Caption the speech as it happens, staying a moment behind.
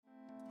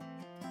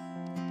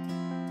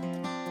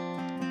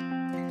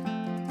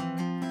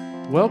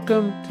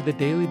Welcome to the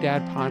Daily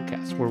Dad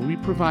Podcast, where we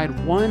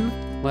provide one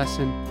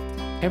lesson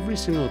every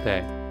single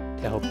day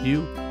to help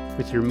you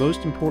with your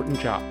most important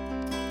job,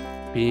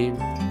 being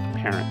a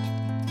parent.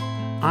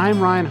 I'm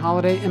Ryan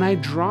Holiday, and I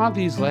draw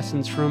these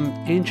lessons from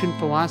ancient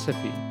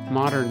philosophy,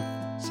 modern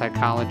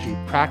psychology,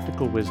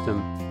 practical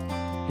wisdom,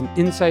 and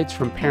insights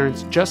from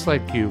parents just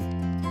like you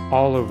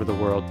all over the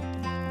world.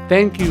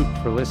 Thank you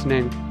for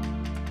listening,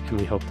 and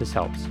we hope this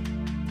helps.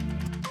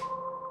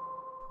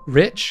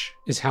 Rich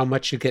is how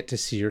much you get to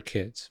see your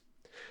kids.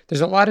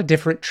 There's a lot of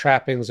different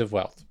trappings of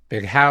wealth.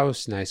 Big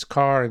house, nice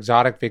car,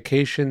 exotic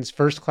vacations,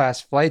 first-class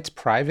flights,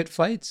 private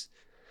flights.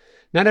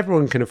 Not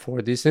everyone can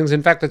afford these things.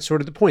 In fact, that's sort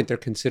of the point. They're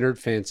considered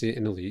fancy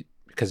and elite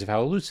because of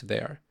how elusive they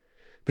are.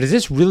 But is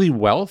this really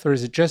wealth, or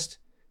is it just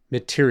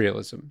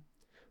materialism?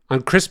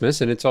 On Christmas,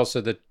 and it's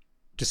also the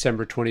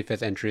December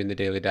 25th entry in the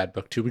Daily Dad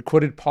Book too, we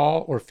quoted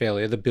Paul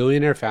Orfalea, the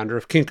billionaire founder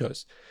of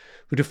Kinko's,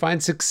 who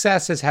defined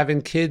success as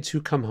having kids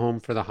who come home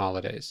for the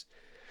holidays.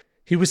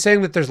 He was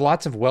saying that there's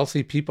lots of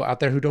wealthy people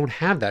out there who don't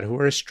have that, who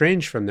are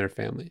estranged from their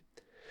family.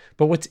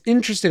 But what's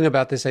interesting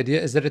about this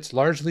idea is that it's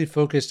largely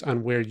focused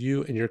on where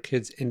you and your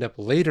kids end up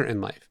later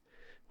in life,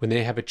 when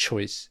they have a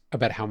choice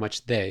about how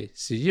much they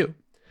see you.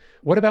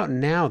 What about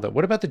now, though?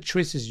 What about the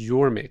choices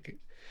you're making?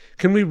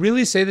 Can we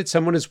really say that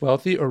someone is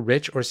wealthy or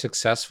rich or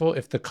successful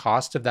if the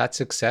cost of that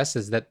success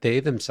is that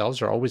they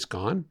themselves are always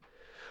gone?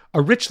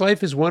 A rich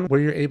life is one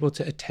where you're able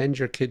to attend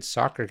your kids'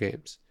 soccer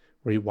games,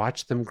 where you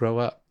watch them grow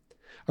up.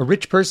 A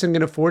rich person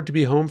can afford to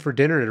be home for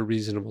dinner at a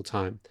reasonable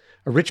time.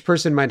 A rich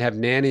person might have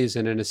nannies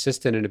and an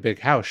assistant in a big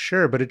house,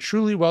 sure, but a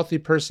truly wealthy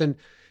person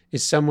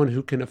is someone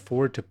who can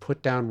afford to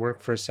put down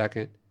work for a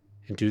second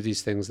and do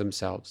these things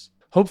themselves.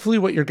 Hopefully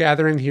what you're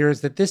gathering here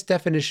is that this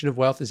definition of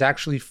wealth is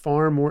actually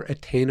far more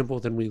attainable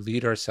than we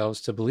lead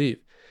ourselves to believe.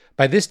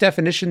 By this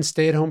definition,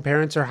 stay-at-home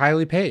parents are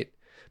highly paid.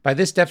 By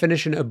this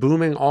definition, a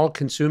booming,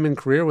 all-consuming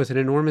career with an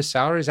enormous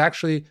salary is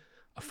actually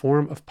a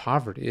form of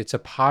poverty. It's a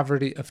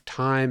poverty of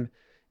time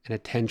and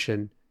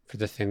attention for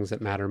the things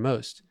that matter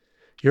most.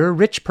 You're a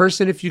rich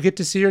person if you get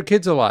to see your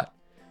kids a lot.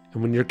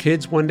 And when your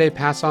kids one day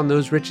pass on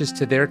those riches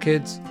to their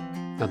kids,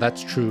 now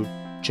that's true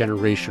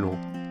generational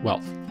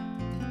wealth.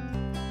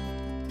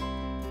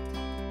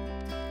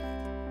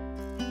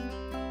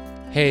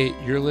 Hey,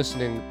 you're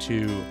listening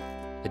to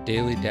the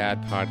Daily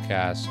Dad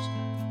Podcast.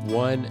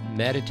 One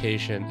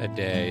meditation a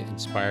day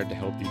inspired to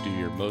help you do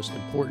your most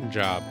important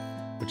job,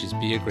 which is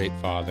be a great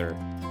father.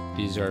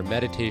 These are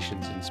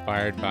meditations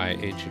inspired by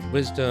ancient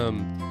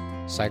wisdom,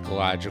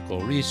 psychological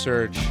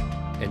research,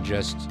 and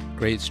just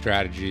great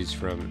strategies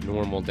from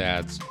normal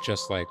dads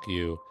just like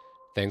you.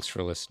 Thanks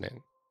for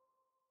listening.